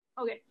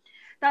Okay.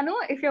 Tanu,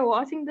 if you're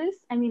watching this,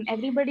 I mean,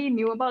 everybody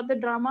knew about the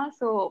drama,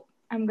 so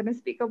I'm gonna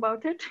speak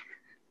about it.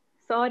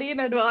 Sorry in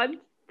advance,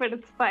 but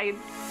it's fine.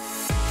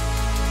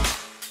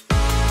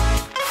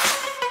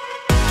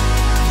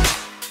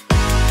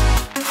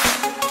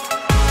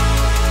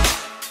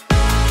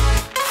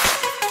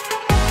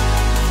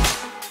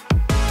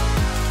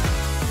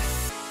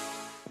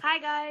 Hi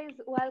guys,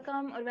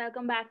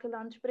 welcome back to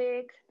Lunch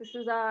Break. This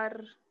is our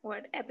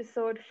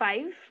episode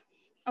 5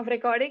 of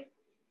recording.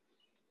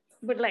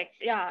 But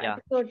Yeah.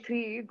 episode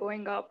 3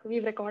 going up.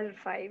 We've recorded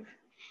 5.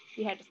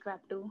 We had to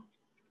scrap 2.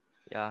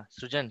 Yeah,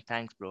 Srujan,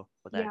 thanks, bro,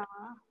 for that. Yeah.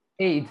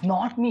 Hey, it's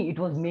not me. It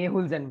was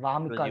Mehul's and you.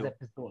 Vamika's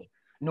episode.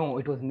 No,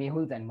 it was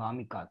Mehul's and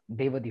Vamika's.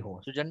 They were the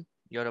hosts. Srujan,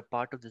 you're a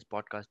part of this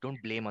podcast.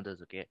 Don't blame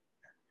others, okay?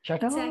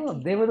 Shut Exactly.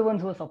 up. They were the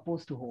ones who were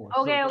supposed to host.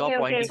 Okay, stop okay.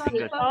 pointing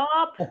fingers.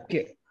 Stop.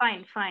 Okay.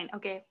 Fine.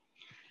 Okay.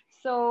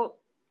 So,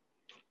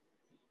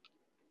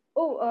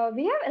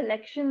 we have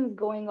elections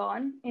going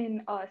on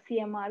in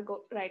CMR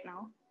right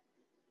now.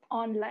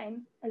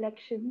 Online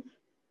elections.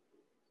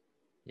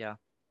 Yeah.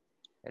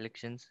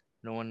 Elections.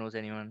 No one knows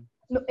anyone.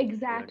 No,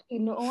 exactly.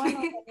 No one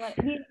knows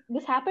anyone.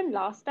 This happened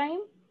last time.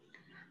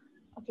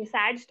 Okay,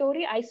 sad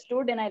story. I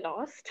stood and I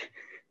lost.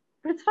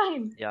 But it's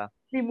fine. Yeah.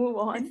 We move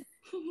on.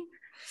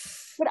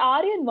 But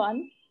Aryan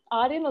won.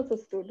 Aryan also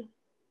stood.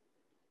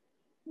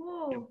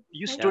 Whoa.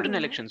 You stood in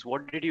elections.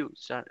 What did you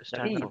stand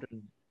for?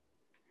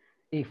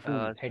 Hey,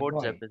 fool. Head Sports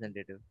boy.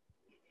 representative.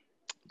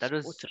 That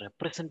was, Sports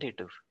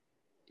representative.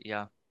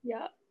 yeah.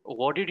 Yeah.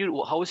 What did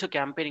you? How was your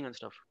campaigning and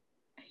stuff?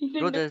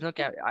 Bro, there's no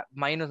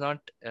mine was not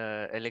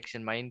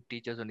election. Mine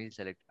teachers only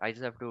select. I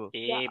just have to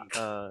Hey,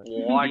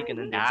 what? And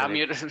then they damn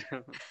select.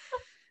 you!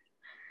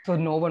 So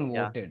no one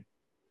Yeah. voted.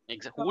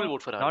 Who will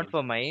vote for Aryan? Not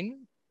for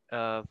mine.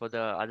 For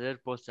the other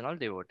posts and all,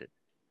 they voted.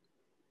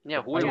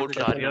 Yeah, who Why will is vote it for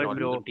so Aryan? weird,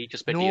 bro?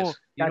 Teachers' No, petiers.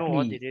 you know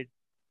what they Exactly.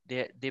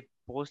 did? They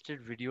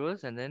posted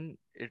videos and then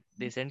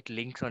they sent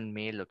links on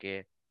mail,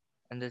 okay?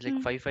 And there's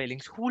like five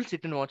links. Who will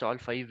sit and watch all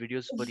 5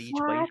 videos for each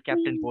vice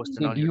captain post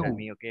and all? Did You tell you?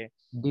 me, okay?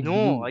 Did No,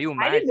 you? are you I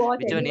mad? didn't watch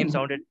Whichever any.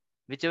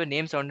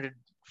 name sounded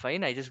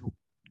fine, I just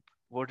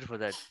voted for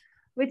that.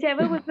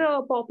 Whichever was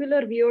the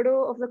popular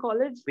weirdo of the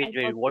college.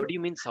 Wait, what do you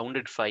mean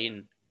sounded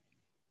fine?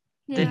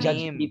 The To judge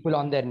name. people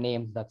on their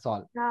names, that's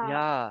all.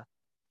 Yeah.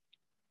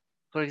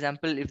 For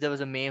example, if there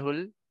was a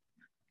Mehul,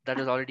 that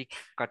was already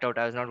cut out.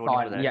 I was not voting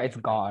for Gone. that. Yeah, it's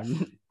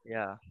gone.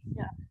 Yeah.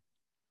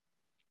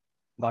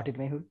 Got it,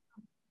 Mehul?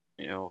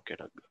 Yeah, okay,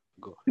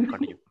 go.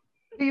 Continue.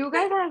 Do you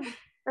guys have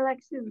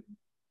elections?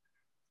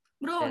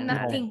 Bro, Yeah.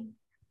 nothing.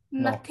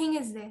 No. Nothing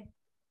is there.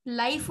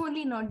 Life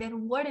only not there.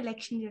 What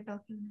elections you're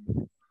talking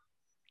about?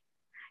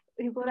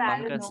 You go to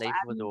Alan, Banka's no, life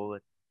was Alan.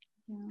 over.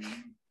 Yeah.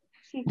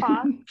 She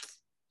passed.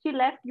 She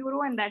left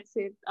Euro and that's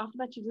it. After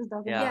that, she just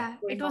doesn't. Yeah. Yeah,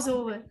 it was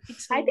over.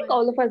 It's I think over.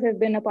 all of us have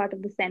been a part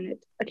of the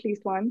Senate at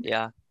least once.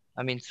 Yeah.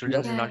 I mean,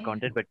 students is not Yeah.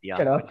 counted, but yeah.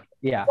 Shut up.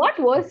 Yeah. What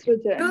was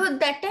Srujan? Bro,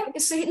 that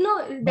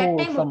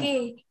time,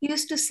 okay. He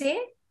used to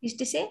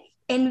say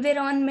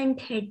environment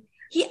head.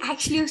 He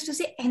actually used to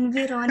say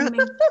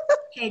environment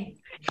head.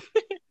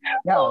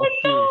 Yeah. Oh,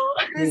 okay. no.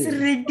 It was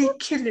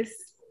ridiculous.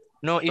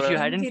 No, if you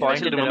hadn't I Pointed shall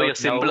pointed it remember your out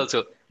symbol now,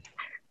 also.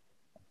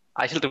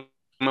 I shall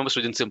remember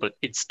Srujan's symbol.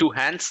 It's 2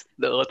 hands,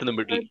 the earth in the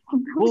middle.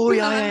 Oh,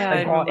 yeah. I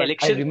remember.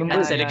 Election remember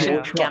and that. selection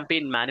Yeah.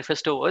 campaign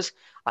manifesto was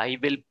I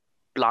will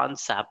plant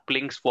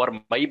saplings for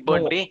my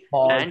birthday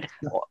Oh, and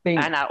nothing.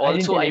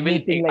 also I didn't tell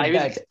anything like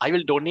that. I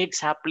will donate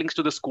saplings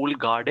to the school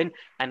garden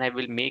and I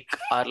will make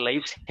our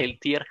lives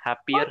healthier,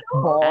 happier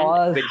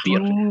Boss,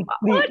 wealthier.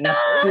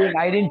 nothing.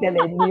 I didn't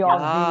tell any Yeah.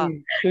 of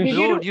these.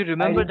 Bro, do you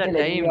remember I that didn't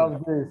tell any time?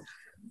 of this.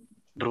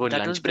 Bro, in That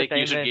was lunch the break, you time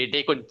used to when-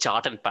 take on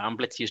chart and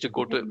pamphlets. You used to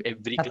go to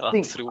every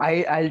Nothing. classroom.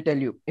 I'll tell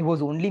you. It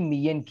was only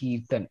me and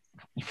Keerthan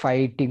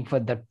fighting for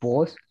that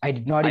post. I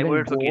did not I even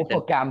voted for go Keerthan.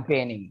 for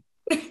campaigning.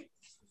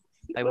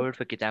 I voted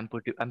for Kit. I'm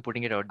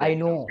putting it out there. I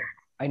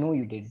know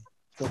you did.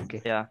 It's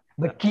okay. Yeah.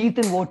 But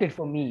Keerthan voted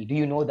for me. Do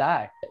you know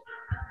that?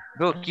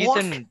 Bro,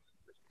 Keithan,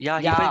 yeah,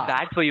 he Yeah. felt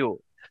bad for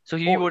you. So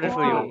he voted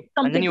for you. okay.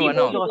 And then you won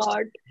Completely out.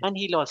 forgot. And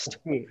he lost.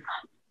 Okay.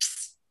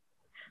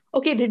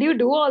 Okay, did you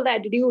do all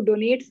that? Did you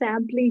donate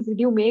samplings? Did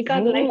you make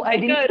our No, life I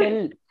didn't better?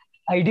 tell.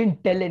 I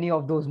didn't tell any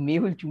of those.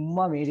 Mehul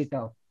chumma made it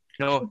up.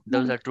 No,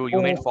 those are true.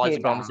 You made false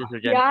Okay, promises,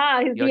 Rujan.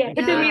 Yeah, he's the You're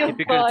epitome a of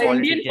typical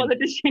Indian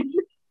politician. politician.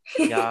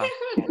 Yeah.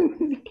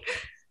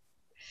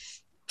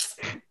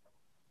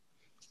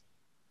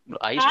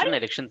 I stood in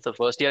elections the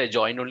first year I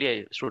joined only.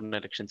 I stood in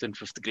elections in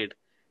 5th grade.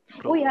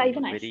 Bro, Oh, yeah,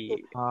 even I very,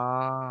 stood.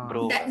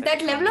 bro.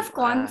 That level of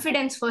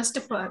confidence, first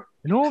of all.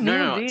 No,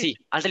 No. wait. See,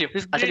 I'll tell you.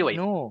 Fifth I'll tell you why.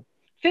 grade, no.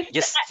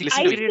 Yes, I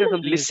listen to grade or me.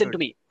 something Listen you to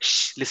me.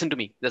 Shh, listen to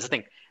me. That's the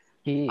thing.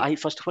 Okay. I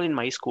first of all in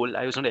my school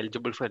I was not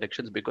eligible for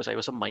elections because I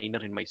was a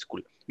minor in my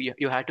school.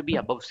 You had to be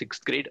above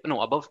 6th grade,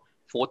 no, above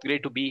 4th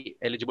grade to be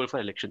eligible for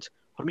elections.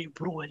 For me,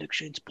 bro,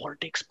 elections,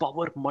 politics,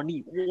 power,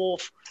 money. Oh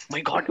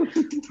my God.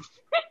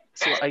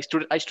 So I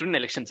stood in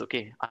elections.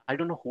 Okay, I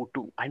don't know who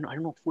to. I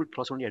don't know full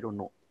process only. I don't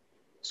know.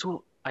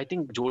 So I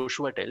think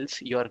Joshua tells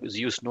your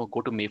Zeus, no,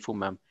 go to Mayfu,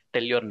 ma'am.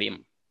 Tell your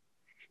name.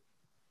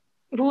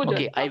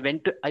 Okay, I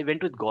went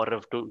with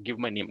Gaurav to give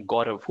my name.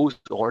 Gaurav, who's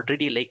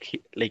already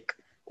like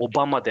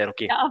Obama there.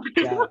 Okay,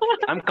 Yeah.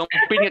 I'm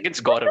competing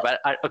against Gaurav.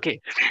 Okay,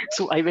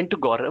 so I went to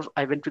Gaurav.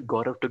 I went with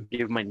Gaurav to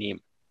give my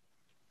name,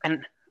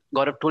 and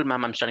Gaurav told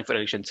ma'am I'm standing for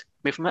elections.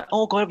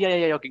 Oh, Gaurav,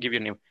 yeah. Okay, give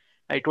your name.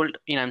 I told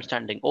I'm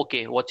standing.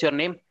 Okay, what's your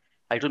name?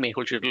 I told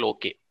Mehul. She told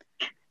okay,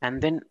 and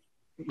then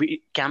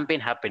campaign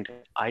happened.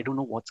 I don't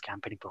know what's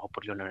campaigning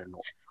properly.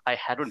 No. I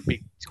had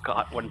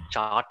one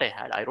chart I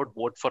had. I wrote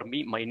vote for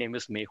me. My name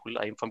is Mehul.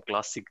 I'm from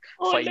classic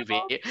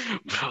 5A.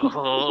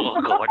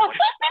 Oh God.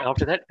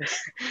 After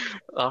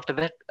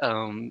that,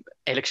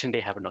 election day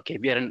happened. Okay,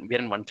 we are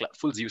in one class.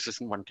 Full Zeus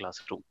is in one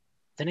classroom.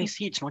 Then I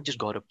see it's not just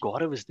Gaurav.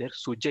 Gaurav is there.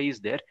 Sujay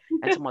is there,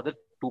 and some other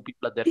two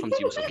people are there from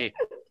Zeus. Okay,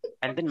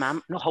 and then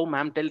ma'am, how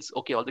ma'am tells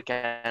okay all the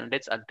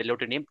candidates. I'll tell you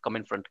your name. Come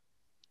in front.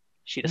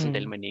 She doesn't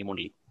tell my name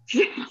only.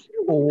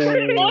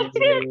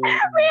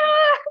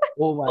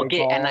 Oh my Okay,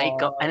 God. and I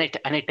come and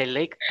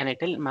I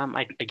tell ma'am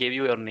I gave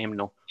you your name.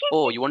 No,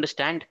 oh, you want to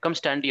stand? Come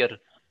stand here.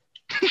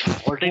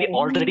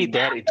 Already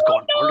there. It's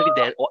gone. Already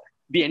there.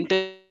 The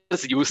entire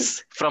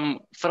use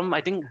from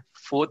I think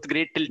 4th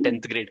grade till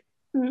 10th grade.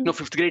 No,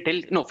 5th grade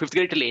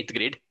till 8th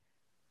grade.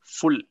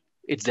 Full.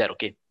 It's there.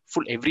 Okay,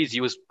 full. Every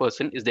use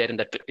person is there in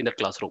that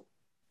classroom.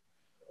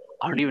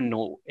 I don't even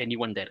know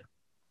anyone there.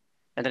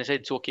 And then I said,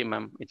 it's okay,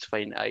 ma'am. It's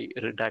fine. I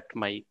redact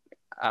my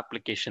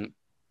application.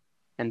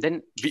 And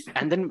then you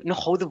know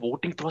how the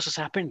voting process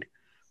happened.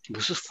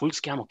 This is full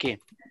scam. Okay,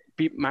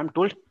 ma'am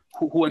told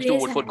who wants to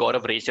Raise vote for hand.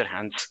 Gaurav? Raise your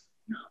hands.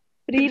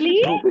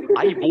 Really? Bro,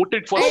 I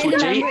voted for I Sujay,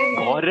 remember, yeah.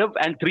 Gaurav,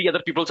 and 3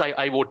 other people. So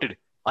I voted.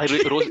 I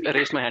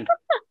raised my hand.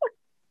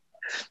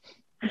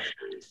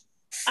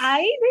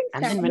 I think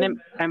And then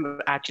when I'm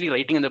actually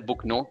writing in the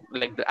book, no,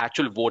 like the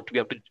actual vote, we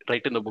have to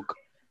write in the book.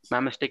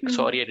 Ma'am, mistake.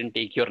 Sorry, I didn't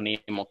take your name.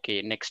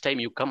 Okay, next time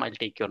you come, I'll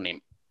take your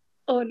name.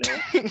 Oh no.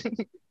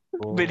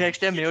 But next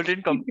time Mehul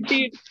didn't come.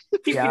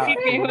 Yeah.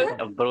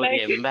 Bro,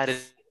 the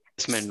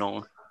embarrassment,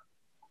 no.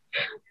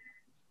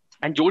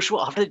 And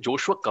Joshua, after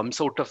Joshua comes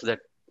out of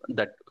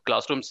that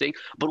classroom saying,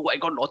 "Bro, I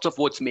got lots of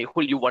votes.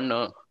 Mehul, you won."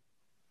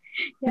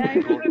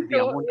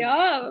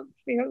 Yeah,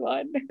 we have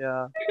won.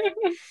 Yeah.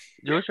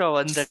 Joshua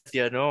won that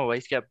year, no?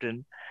 Vice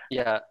captain.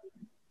 Yeah.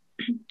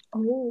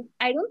 Oh,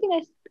 I don't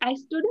think I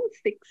stood in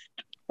 6th.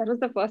 That was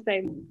the first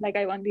time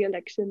I won the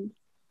elections.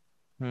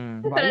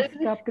 Vice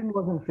captain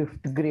was in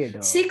 5th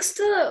grade. Sixth.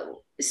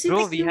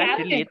 Bro, we had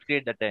till captain. 8th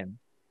grade that time.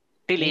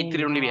 Till 8th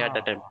grade only we had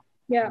that time.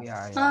 Yeah.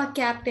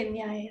 Captain.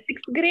 Yeah.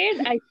 6th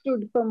grade, I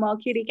stood for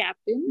Mercury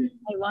captain.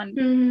 I won.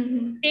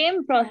 Mm-hmm.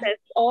 Same process.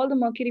 All the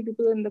Mercury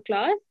people in the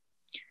class,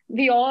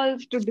 we all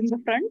stood in the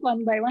front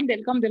one by one.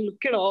 They'll come, they'll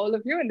look at all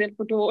of you, and they'll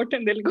put a vote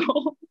and they'll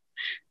go.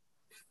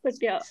 But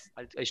yeah.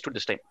 I stood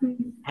this time.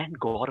 And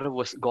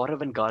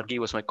Gaurav and Gargi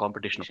was my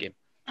competition game.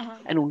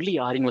 And only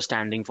Aryan was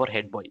standing for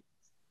head boy.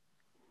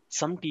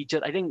 Some teacher,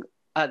 I think.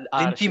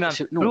 Lindsay ma'am.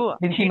 No,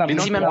 Lindsay ma'am Did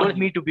Lindsay not ma'am want told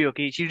me to be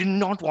okay. She did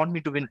not want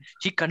me to win.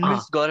 She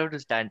convinced Gaurav to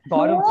stand.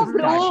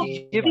 No.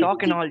 She gave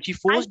talk and all. She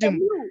forced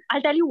him.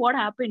 I'll tell you what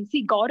happened.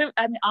 See, Aryan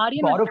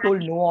Gaurav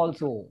told no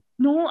also.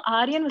 No,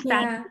 Aryan was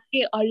standing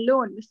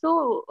alone.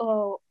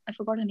 So, I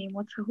forgot her name.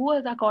 Who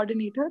was our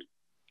coordinator?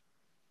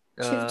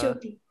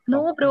 Shivjyoti.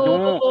 No,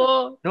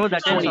 bro. No,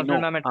 that time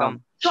Swapnil ma'am had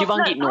come.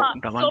 Shivangi, no.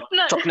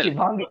 Swapnil.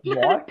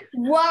 What?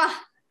 Wow.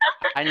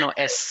 I know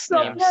S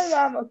names. Swapnil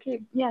ma'am.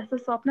 Okay. Yeah, so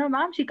Swapnil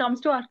ma'am, she comes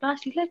to our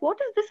class. She's like, what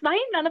is this?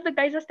 Why none of the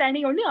guys are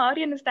standing? Only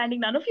Aryan is standing.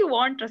 None of you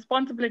want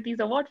responsibilities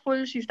or what?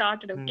 Full she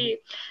started. Okay.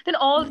 Then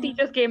all the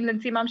teachers came.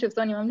 Lindsay ma'am,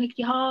 Shivsoni ma'am, like,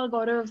 yeah,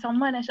 Gaurav,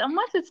 someone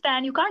should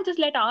stand. You can't just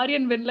let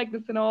Aryan win like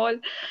this and all.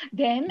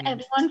 Then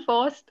everyone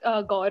forced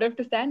Gaurav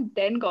to stand.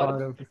 Then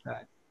Gaurav to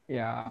stand.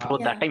 Yeah. Bro,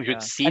 that time you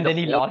should see And the then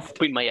he hope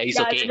lost. in my eyes.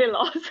 Yeah, Okay, they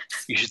lost.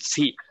 you should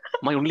see.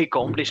 My only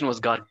competition was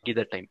Gargi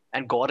that time,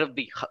 and Gaurav,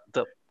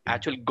 the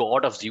actual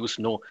god of Zeus.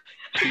 No,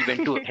 he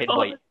went to head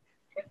boy.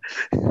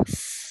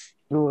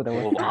 Bro, that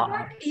was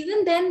Wow.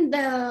 Even then,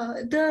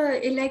 the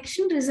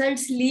election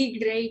results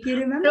leaked, right? You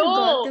remember Bro.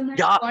 Gautam had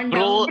Yeah, gone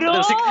bro. down?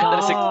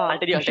 I'll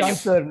tell you. Shushan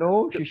sir,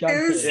 no? Shushan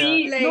It was sir.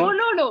 like-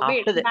 No. Wait,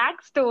 After that-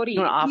 backstory.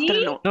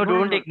 No,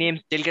 don't take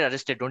names. They'll get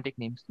arrested. Don't take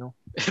names. No.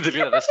 They'll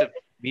get arrested.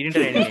 We didn't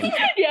tell any names.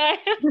 Yeah.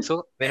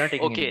 So We're not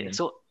taking any okay, names.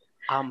 so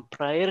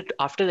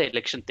after the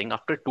election thing,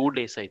 after 2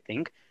 days, I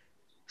think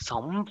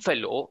some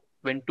fellow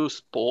went to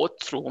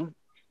sports room,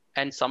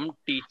 and some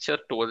teacher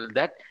told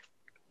that,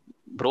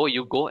 bro,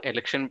 you go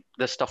election.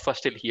 The stuff are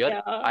still here.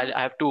 Yeah. I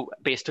have to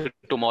paste it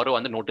tomorrow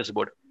on the notice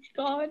board.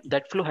 God.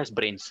 That fellow has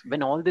brains.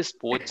 When all the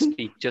sports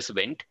teachers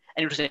went,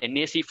 and it was an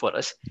NAC for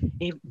us,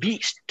 we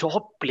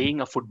stopped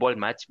playing a football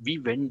match. We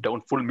went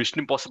down full Mission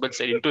Impossible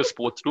style into a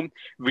sports room.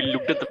 We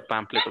looked at the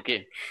pamphlet.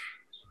 Okay.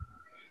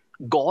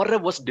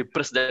 Gaurav was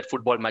depressed that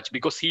football match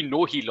because he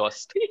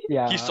lost.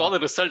 Yeah. He saw the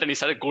result and he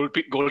started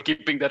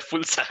goalkeeping that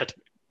full sad.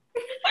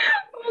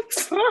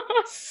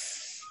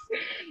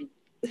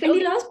 And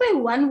he lost by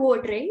 1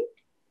 vote, right?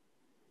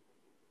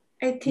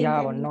 I think.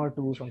 Yeah, 1 or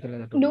 2, something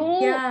like that.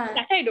 No, Yeah.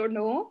 that I don't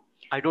know.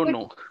 I don't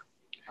know.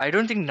 I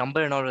don't think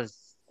number and all was.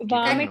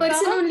 That Vamika?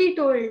 person only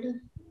told.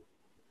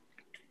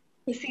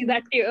 See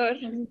that year,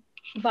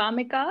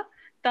 Vamika,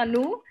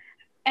 Tanu,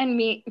 and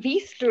me, we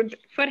stood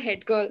for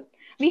head girl.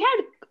 We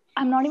had,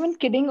 I'm not even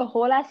kidding, a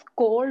whole ass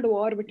cold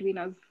war between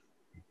us.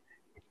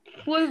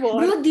 Full war.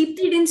 Bro, Deepthi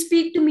didn't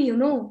speak to me, you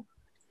know.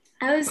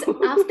 I was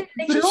after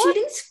election, she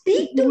didn't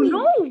speak to You me.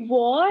 know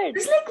what? I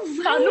was like,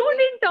 why? Tanu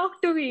didn't talk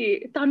to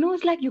me. Tanu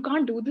was like, you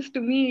can't do this to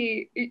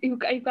me. You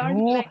can't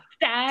No. like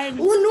stand.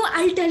 Oh no,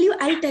 I'll tell you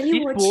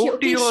He what she.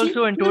 spoke to you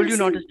also and told you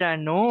not to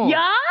stand. No.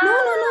 Yeah.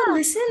 No,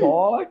 listen.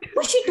 What?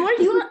 Oh, she told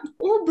you not.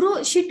 Oh,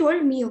 bro, she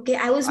told me. Okay,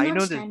 I was I not know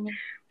this. standing.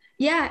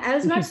 Yeah, I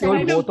was She not told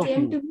standing. She both of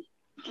came you. to me.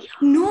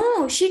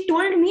 No, she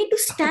told me to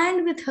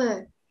stand with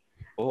her.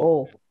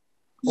 Oh.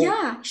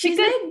 Yeah, she's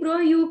like, bro,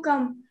 you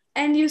come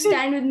and you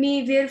stand with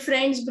me. We're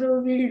friends,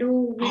 bro. We'll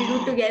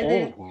do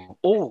together.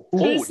 Oh,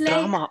 She's like,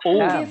 drama. okay,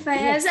 Damn. fine.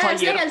 I was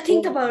like, I'll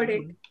think about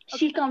it.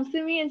 She comes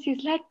to me and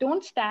she's like,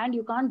 don't stand.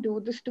 You can't do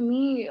this to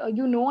me.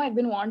 You know, I've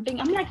been wanting.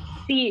 I'm like,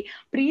 see,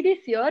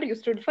 previous year you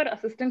stood for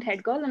assistant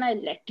head girl and I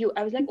let you.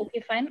 I was like,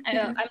 okay, fine.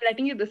 I'm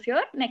letting you this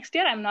year. Next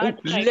year, I'm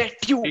not.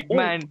 Let you. Big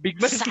man.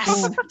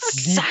 Sass.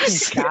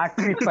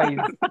 Sacrifice.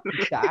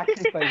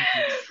 Sacrifice.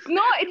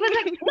 No, it was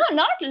like, no,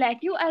 not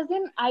let you, as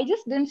in I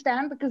just didn't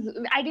stand because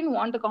I didn't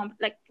want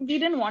we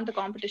didn't want the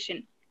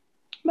competition.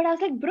 But I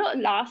was like, bro,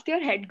 last year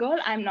head girl,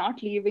 I'm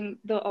not leaving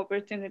the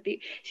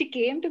opportunity. She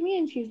came to me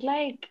and she's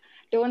like,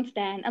 don't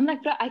stand. I'm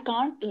like, bro, I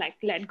can't like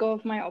let go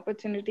of my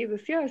opportunity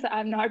this year, so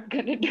I'm not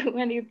gonna do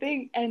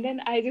anything. And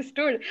then I just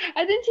stood,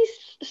 and then she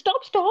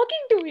stops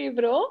talking to me,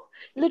 bro.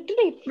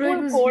 Literally, Bro, it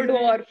full was cold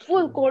weird. war,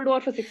 full cold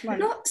war for 6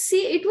 months. No,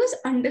 see, it was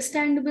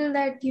understandable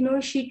that, you know,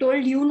 she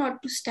told you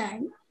not to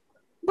stand.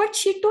 But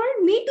she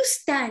told me to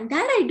stand.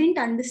 That I didn't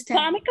understand.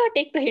 Vamika,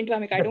 take the hint,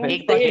 Vamika. I don't want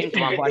Take to the say hint, it.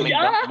 Vamika.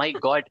 Yeah. My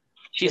God.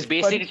 She's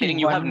basically telling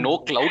you have no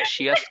clout.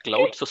 She has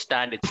clout, so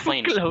stand. It's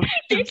fine. Cloud.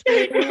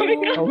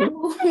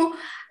 Oh,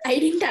 I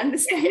didn't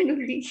understand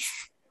only.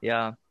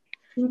 Yeah.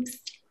 Oops.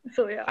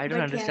 So yeah. I don't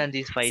But understand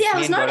these fights. See, I Me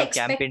was and not Gaurav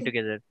campaign expecting.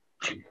 together.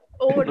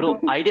 Oh, Bro,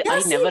 no. I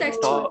see, never that's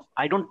talk.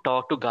 I don't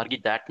talk to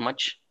Gargi that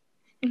much,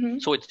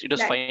 Mhm. so it was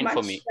That fine for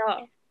much. me. Yeah.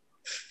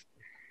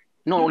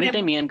 No, only Yeah.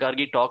 time me and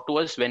Gargi talked to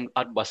us when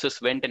our buses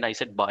went and I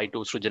said bye to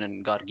Srujan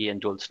and Gargi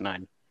and Jolsna.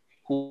 And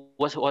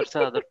what's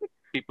the other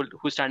people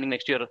who's standing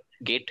next to your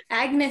gate?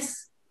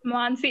 Agnes.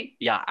 Mansi.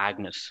 Yeah,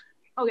 Agnes.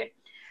 Okay.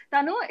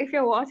 Tanu, if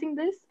you're watching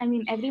this, I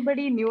mean,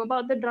 everybody knew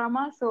about the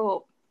drama,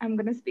 so I'm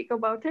going to speak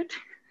about it.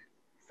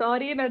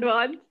 Sorry in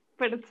advance,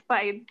 but it's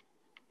fine.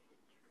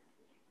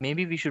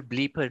 Maybe we should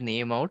bleep her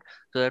name out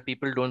so that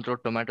people don't throw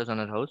tomatoes on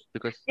her house,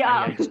 because Yeah.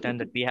 I understand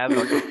that we have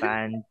lots of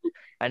fans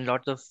and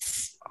lots of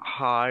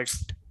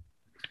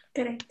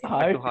Correct.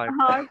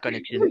 heart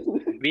connections.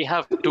 We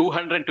have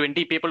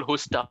 220 people who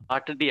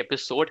started the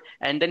episode,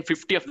 and then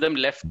 50 of them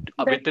left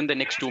within the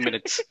next 2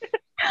 minutes.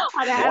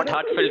 What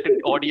heartfelt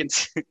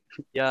audience.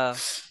 Yeah.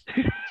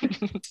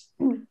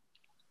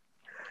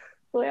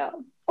 So, yeah.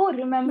 Oh,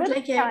 remember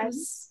Like, the yeah, it time?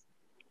 was...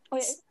 Oh,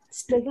 yeah.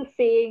 There's a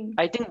saying.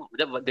 I think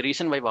the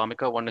reason why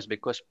Vamika won is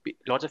because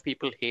lots of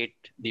people hate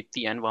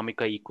Deepthi and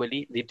Vamika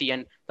equally. Deepthi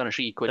and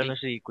Tanushree equally.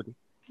 Tanushree equally.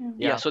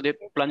 Yeah, so they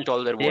plunged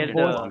all their vote They're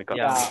into the- Vamika.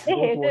 yeah. They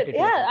both hate voted it.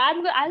 for her.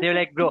 Yeah, They're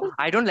like, bro,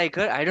 I don't like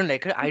her. I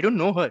don't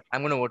know her.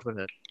 I'm gonna vote for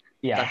her.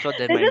 Yeah. That's what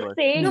their There's mind a was.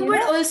 saying. No, you but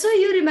know? also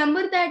you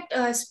remember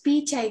that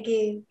speech I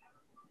gave.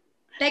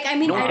 Like, I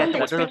mean, No, I don't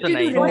that was expect also you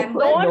to nice. remember.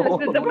 Don't No.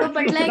 listen to No,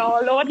 but like,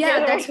 don't yeah,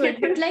 care that's about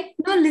what. But it. like,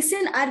 no,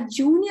 listen, our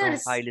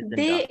juniors, No, I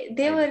listened,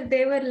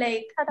 they were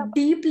like Shut up.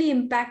 deeply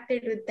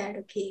impacted with that.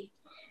 Okay,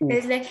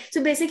 there's like,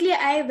 so basically,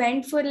 I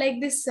went for like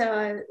this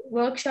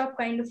workshop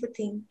kind of a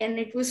thing, and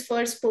it was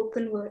for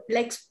spoken word,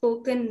 like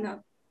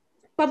spoken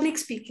public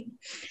speaking,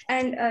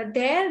 and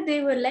there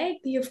they were like,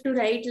 you have to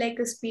write like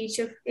a speech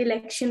of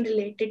election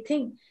related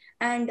thing.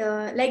 And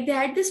like they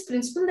had this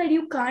principle that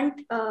you can't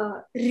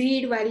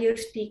read while you're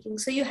speaking,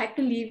 so you had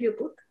to leave your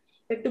book,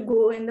 you had to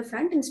go in the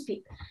front and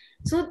speak.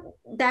 So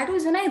that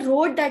was when I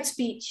wrote that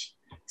speech,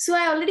 so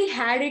I already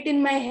had it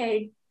in my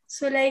head,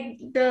 so like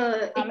it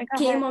Amika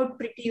came had- out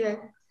pretty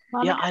well.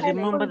 Yeah, Vamika I had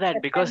remember full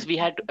that because we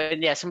had in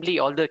the assembly,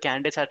 all the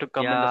candidates had to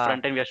come in the Yeah.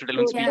 front and we had to tell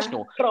them speech. Yeah.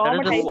 No, That was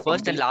the traumatizing.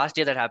 first and last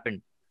year that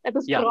happened. That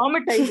was Yeah.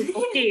 traumatizing.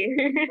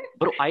 Okay.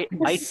 bro, I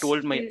Yes,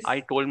 told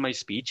yes. my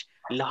speech.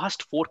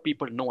 Last 4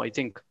 people, no, I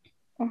think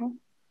Uh-huh.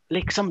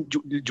 like some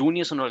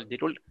juniors and all. They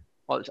told,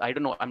 I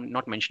don't know. I'm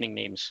not mentioning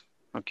names.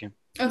 Okay.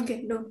 Okay,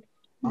 don't.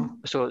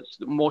 So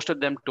most of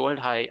them told,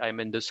 "Hi, I'm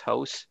in this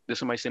house. This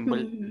is my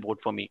symbol. Mhm.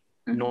 Vote for me."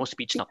 No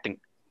speech, nothing.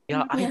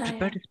 Yeah, I Yeah,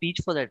 prepared a speech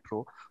for that,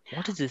 bro.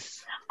 What is this?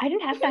 I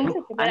didn't have time to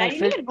Bro, prepare. and I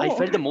didn't even I know.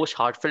 felt the most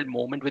heartfelt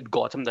moment with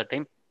Gotham that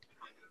time.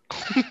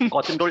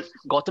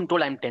 Gotham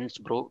told, "I'm tense,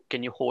 bro.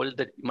 Can you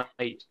hold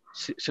my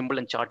symbol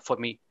and chart for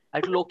me?"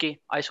 I told, "Okay."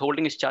 I was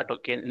holding his chart.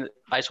 Okay, and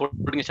I was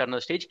holding his chart on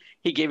the stage.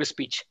 He gave a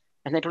speech,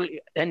 and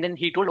and then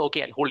he told,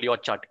 "Okay, I'll hold your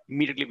chart."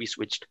 Immediately we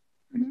switched.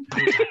 Mhm.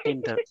 Bro, that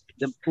time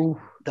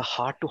the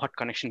heart-to-heart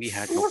connection we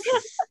had. No,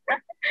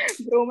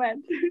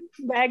 Romance.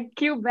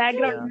 Cue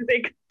background Yeah.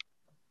 music.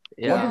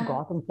 What Yeah. does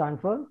Gotham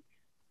stand for?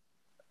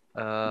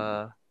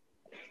 Uh,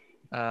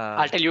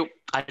 I'll tell you.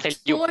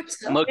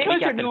 Sports. Mercury Mehul should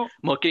captain. know.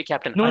 Mercury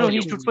captain. No, I'll no, tell he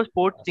you. stood for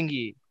sports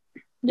thingy.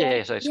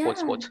 Yeah, sorry, Yeah,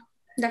 sports.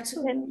 that's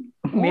all. Then,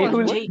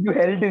 Mehul, Jay. you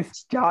held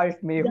his chart,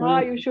 yeah,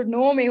 Mehul. you should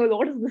know, Mehul.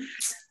 What is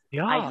this?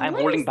 Yeah. I'm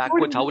What holding is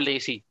backwards. good? How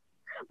lazy,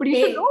 But you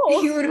should Hey,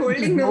 know. you were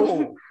holding No.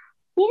 no.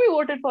 Who we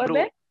voted for, bro?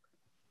 Ben?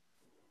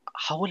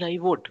 How will I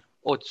vote?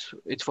 Oh,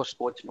 it's for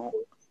sports. No,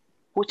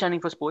 who's standing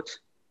for sports?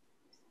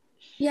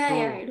 Yeah, So,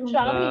 I don't.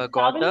 Shravani.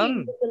 Gautam,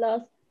 Shravani was the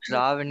last.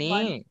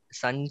 Shravani,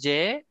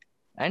 Sanjay,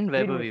 and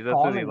It was Vaibhavi.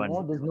 common, Vaibhavi won.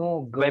 no? There's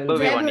no girl.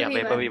 Vaibhavi won. Yeah,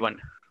 Vaibhavi Vaibhavi won.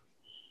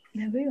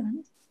 won.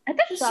 Everyone. I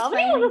think It's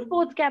Shravani was a fine.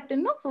 sports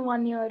captain, no, for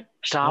 1 year.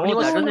 Shravani No,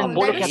 was that was No, in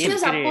Apollo that was captain.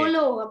 just eighth grade.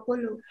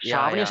 Apollo. Yeah,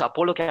 Shravani was yeah.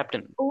 Apollo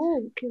captain.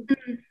 Oh,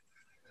 okay.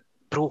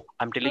 Bro,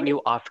 I'm telling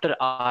you, after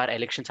our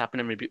elections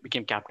happened and we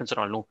became captains and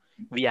all, no,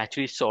 we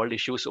actually solved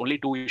issues. Only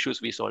 2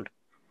 issues we solved.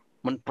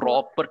 One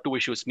proper 2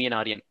 issues, me and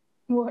Aryan.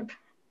 What?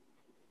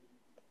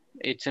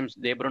 It seems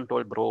Debron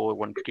told, bro,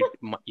 one kid,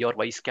 your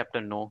vice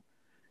captain, no,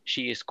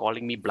 she is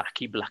calling me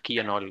Blackie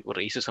and all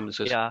racism. This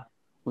is. Yeah.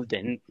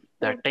 Then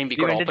that time we We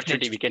got went and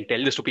opportunity. snitched. We can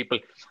tell this to people.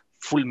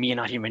 Full me and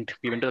Aryan went.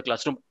 We went to the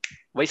classroom.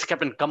 Vice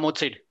captain, come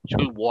outside.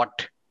 She'll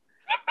what?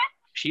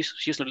 She's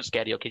a little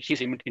scary. Okay, she's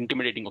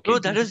intimidating. Okay. Bro,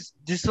 that is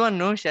this one,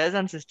 no?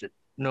 Shazan's sister.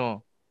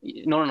 No.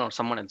 No,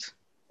 someone else.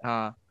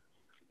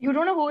 You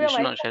don't know who your It's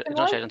vice not captain it's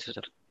not was? Shaitan's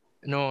sister.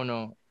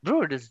 No.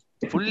 Bro, it is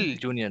full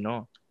junior,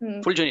 no?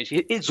 Full junior.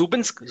 It's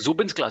Zubin's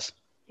class.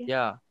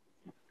 Yeah.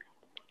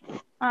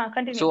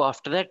 Continue. So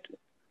after that,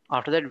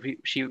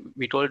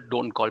 we told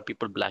don't call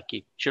people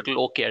Blackie. She told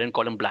okay, I didn't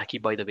call him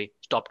Blackie by the way.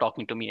 Stop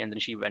talking to me, and then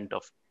she went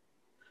off.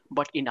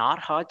 But in our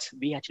hearts,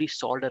 we actually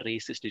solved a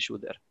racist issue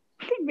there.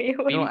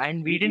 Mehul. No,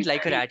 and we didn't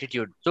like her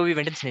attitude. So we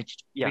went and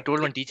snitched. Yeah. We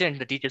told one teacher and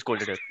the teacher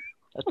scolded her.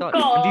 That's all.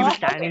 God. And we were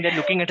standing there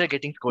looking at her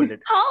getting scolded.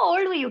 How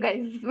old were you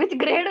guys? Which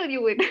grade were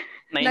you in?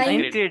 Ninth Ninth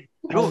grade. Ninth grade.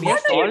 Bro, we are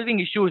Ninth grade. solving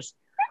issues.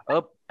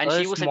 And A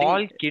she was small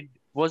sitting- kid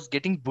was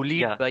getting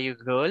bullied Yeah. by a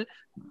girl,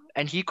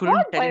 and he couldn't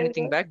What tell by a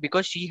anything girl? back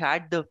because she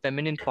had the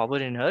feminine power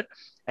in her,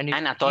 and if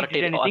And he authority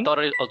did anything,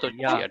 also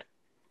Yeah. she had.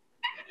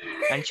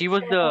 and she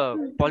was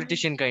the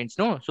politician kinds,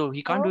 no, so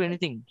he can't do Oh.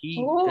 anything.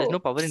 Oh. There's no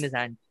power in his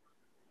hand.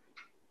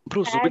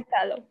 Bro, Zubin And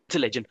shallow. is a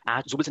legend.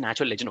 Zubin's an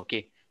actual legend.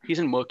 Okay, he's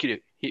in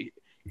Mercury.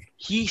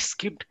 He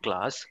skipped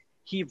class.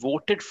 He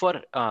voted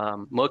for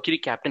Mercury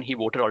captain. He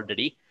voted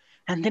already.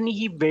 And then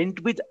he went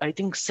with, I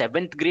think,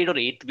 7th grade or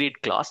 8th grade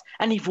class.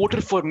 And he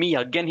voted for me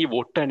again. He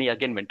voted and he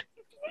again went.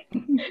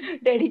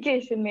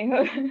 Dedication,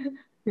 Mehul.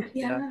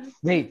 Yeah.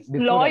 Wait,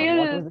 before Loyal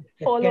that, what was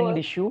the follower. second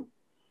issue?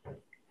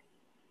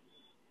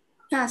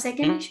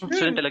 Second issue.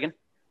 Shouldn't tell again.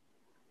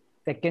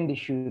 Second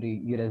issue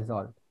you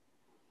resolved.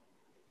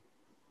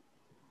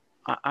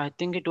 I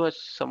think it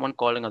was someone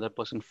calling other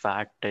person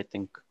fat, I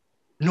think.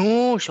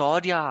 No,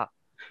 Shaurya.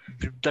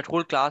 That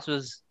whole class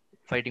was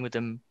fighting with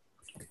him,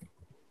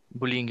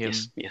 bullying him.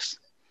 Yes.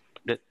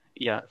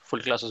 Yeah, full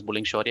class was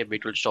bullying Shaurya. We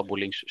will stop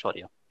bullying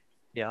Shaurya.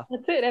 Yeah.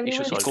 That's it. Everyone. Issues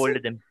We solved.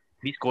 scolded them.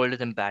 We scolded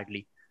them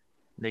badly.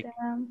 Like,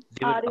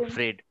 they were Aryan.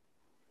 afraid.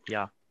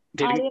 Yeah.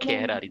 They didn't Aryan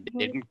care, and- Ari.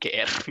 They didn't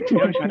care.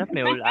 Shut up,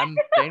 Mehul. I'm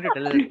trying to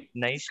tell a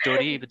nice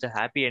story with a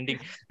happy ending.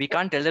 We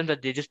can't tell them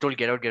that they just told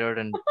get out,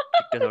 and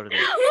kicked us out of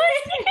there.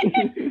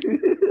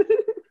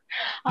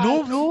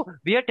 No, bro.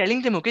 We are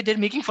telling them, okay? They're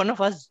making fun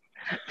of us.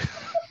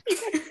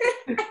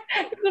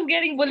 Who's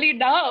getting bullied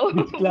now?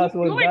 Which class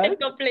was You went and that?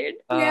 complained.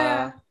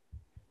 Yeah.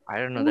 I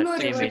don't know. Uno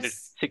That same reverse. age.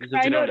 Sixth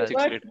I know, grade,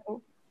 sixth grade.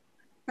 reverse.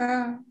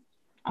 Uh,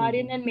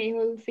 Aryan and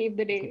Mehul saved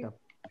the day. Shut up.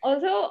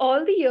 Also,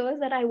 all the years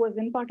that I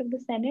wasn't part of the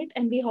Senate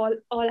and we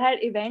all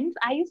had events,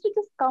 I used to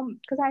just come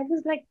because I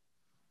was like,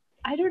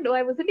 I don't know,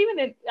 I wasn't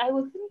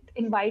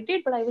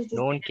invited, but I was just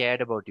No one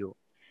cared about you.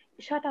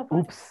 shut up.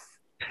 Oops.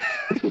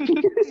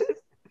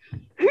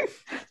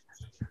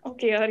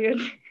 Okay,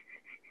 Aryan.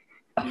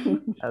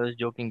 I was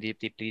joking,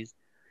 Deepthi. Please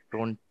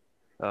don't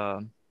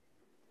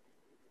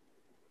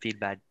feel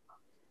bad.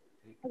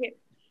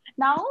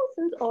 Now,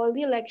 since all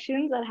the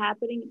elections are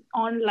happening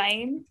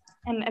online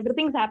and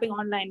everything's happening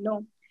online,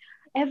 no,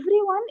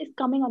 everyone is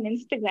coming on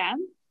Instagram.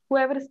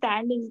 Whoever is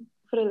standing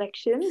for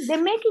elections,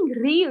 they're making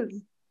reels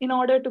in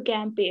order to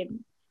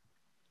campaign.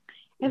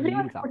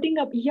 Everyone's Reels, putting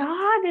up,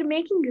 they're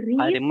making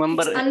reels. I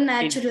remember It's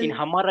unnatural. in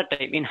Hamara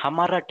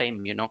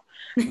time,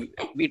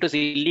 it was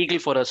illegal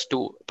for us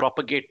to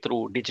propagate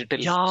through digital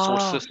Yeah.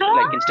 sources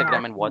like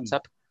Instagram and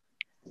WhatsApp.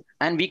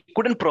 And we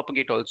couldn't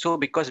propagate also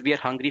because we are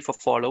hungry for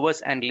followers.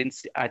 And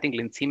I think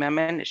Lindsay ma'am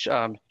and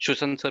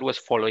Shushan sir was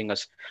following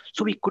us.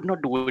 So we could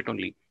not do it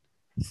only.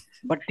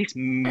 But these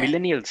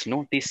millennials,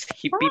 these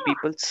hippie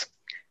peoples,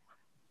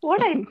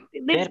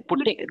 they're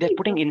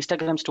putting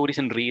Instagram stories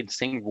and reels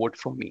saying vote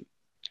for me.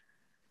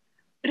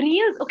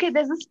 reels. Okay,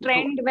 there's this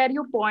trend where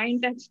you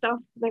point at stuff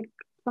like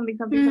something.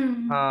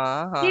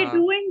 They're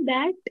doing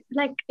that.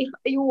 Like, if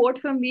you vote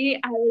for me,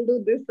 I will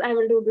do this. I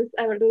will do this.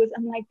 I will do this.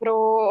 I'm like,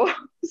 bro,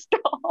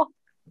 stop.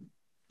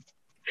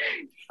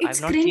 It's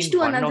I've not cringe seen to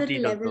one of another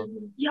these level. also.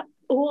 Yeah.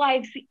 Oh,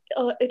 I've seen.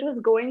 It was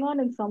going on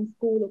in some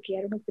school. Okay,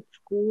 I don't know if it's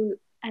school,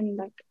 and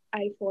like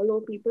I follow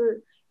people.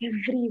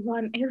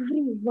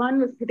 Everyone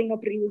was putting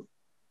up reels.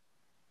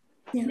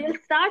 Yeah. They'll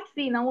start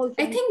C now also.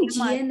 I in think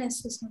CMR.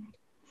 GNS or something.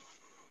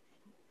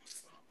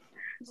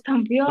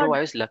 Some weird. Bro, I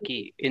was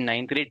lucky. In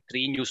 9th grade,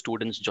 3 new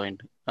students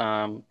joined.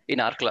 In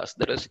our class,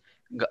 there was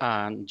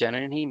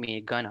Janani,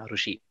 Megha, and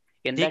Arushi.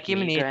 In They that,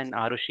 came in Megha 8th. and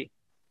Arushi.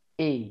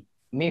 Hey,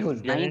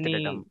 Mehul. Ninth,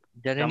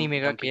 Janani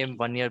Megha dumb came pinky.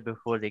 1 year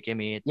before. They came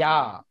 8th.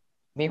 Yeah,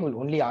 Mehul,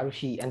 only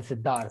Arushi and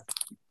Siddharth.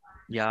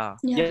 Yeah.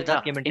 Yeah.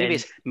 Siddharth came in 10th.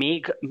 Anyways,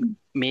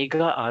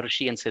 Megha,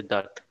 Arushi, and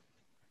Siddharth.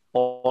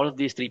 All of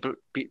these three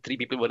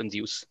people were in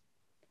Zeus.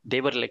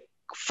 They were like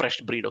fresh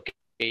breed. Okay,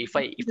 if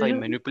I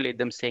manipulate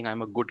them saying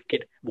I'm a good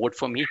kid, vote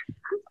for me.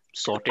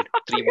 Sorted.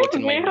 3 votes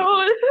in my name.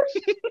 Mehul.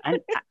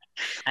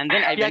 And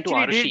then I He went to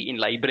actually Arushi did. in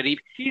library.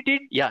 He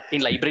did. Yeah,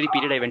 in library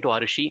period I went to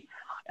Arushi,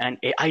 and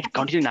I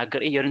continued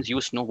Nagar. Hey, you're in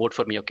Zeus. No, vote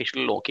for me. Okay,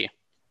 still okay.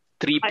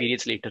 3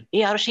 periods later.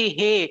 Hey Arushi,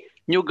 hey,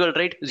 new girl,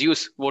 right?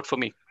 Zeus, vote for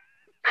me.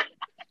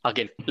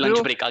 Again, lunch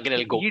Bro, break. Again,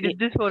 I'll go. He did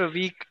this for a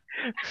week.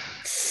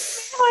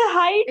 For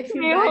height, I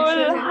feel bad for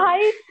Mehul. him.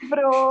 Height,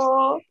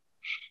 bro.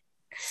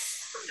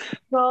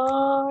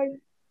 God.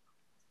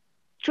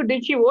 So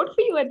did she vote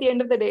for you at the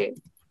end of the day?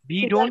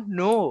 We don't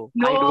know.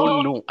 No. I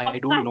don't know. I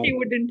don't know. She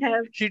wouldn't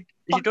have. She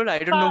told I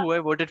don't know who I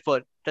voted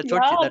for. That's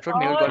what Yeah,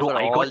 Mehul got Bro, for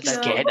I all got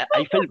that. scared.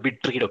 I felt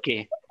betrayed.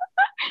 Okay.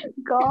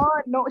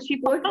 God, no. She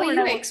What were would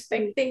you have-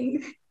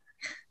 expecting?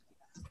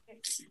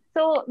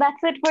 So that's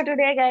it for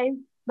today, guys.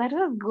 That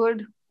was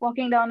good.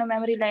 Walking down a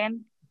memory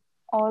lane.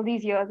 All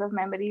these years of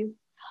memories.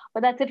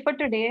 But that's it for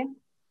today.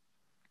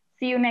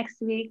 See you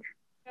next week.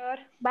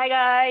 Bye,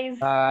 guys.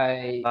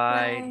 Bye.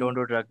 Bye. Bye. Don't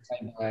do drugs.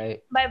 Bye.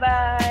 Bye.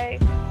 Bye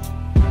bye.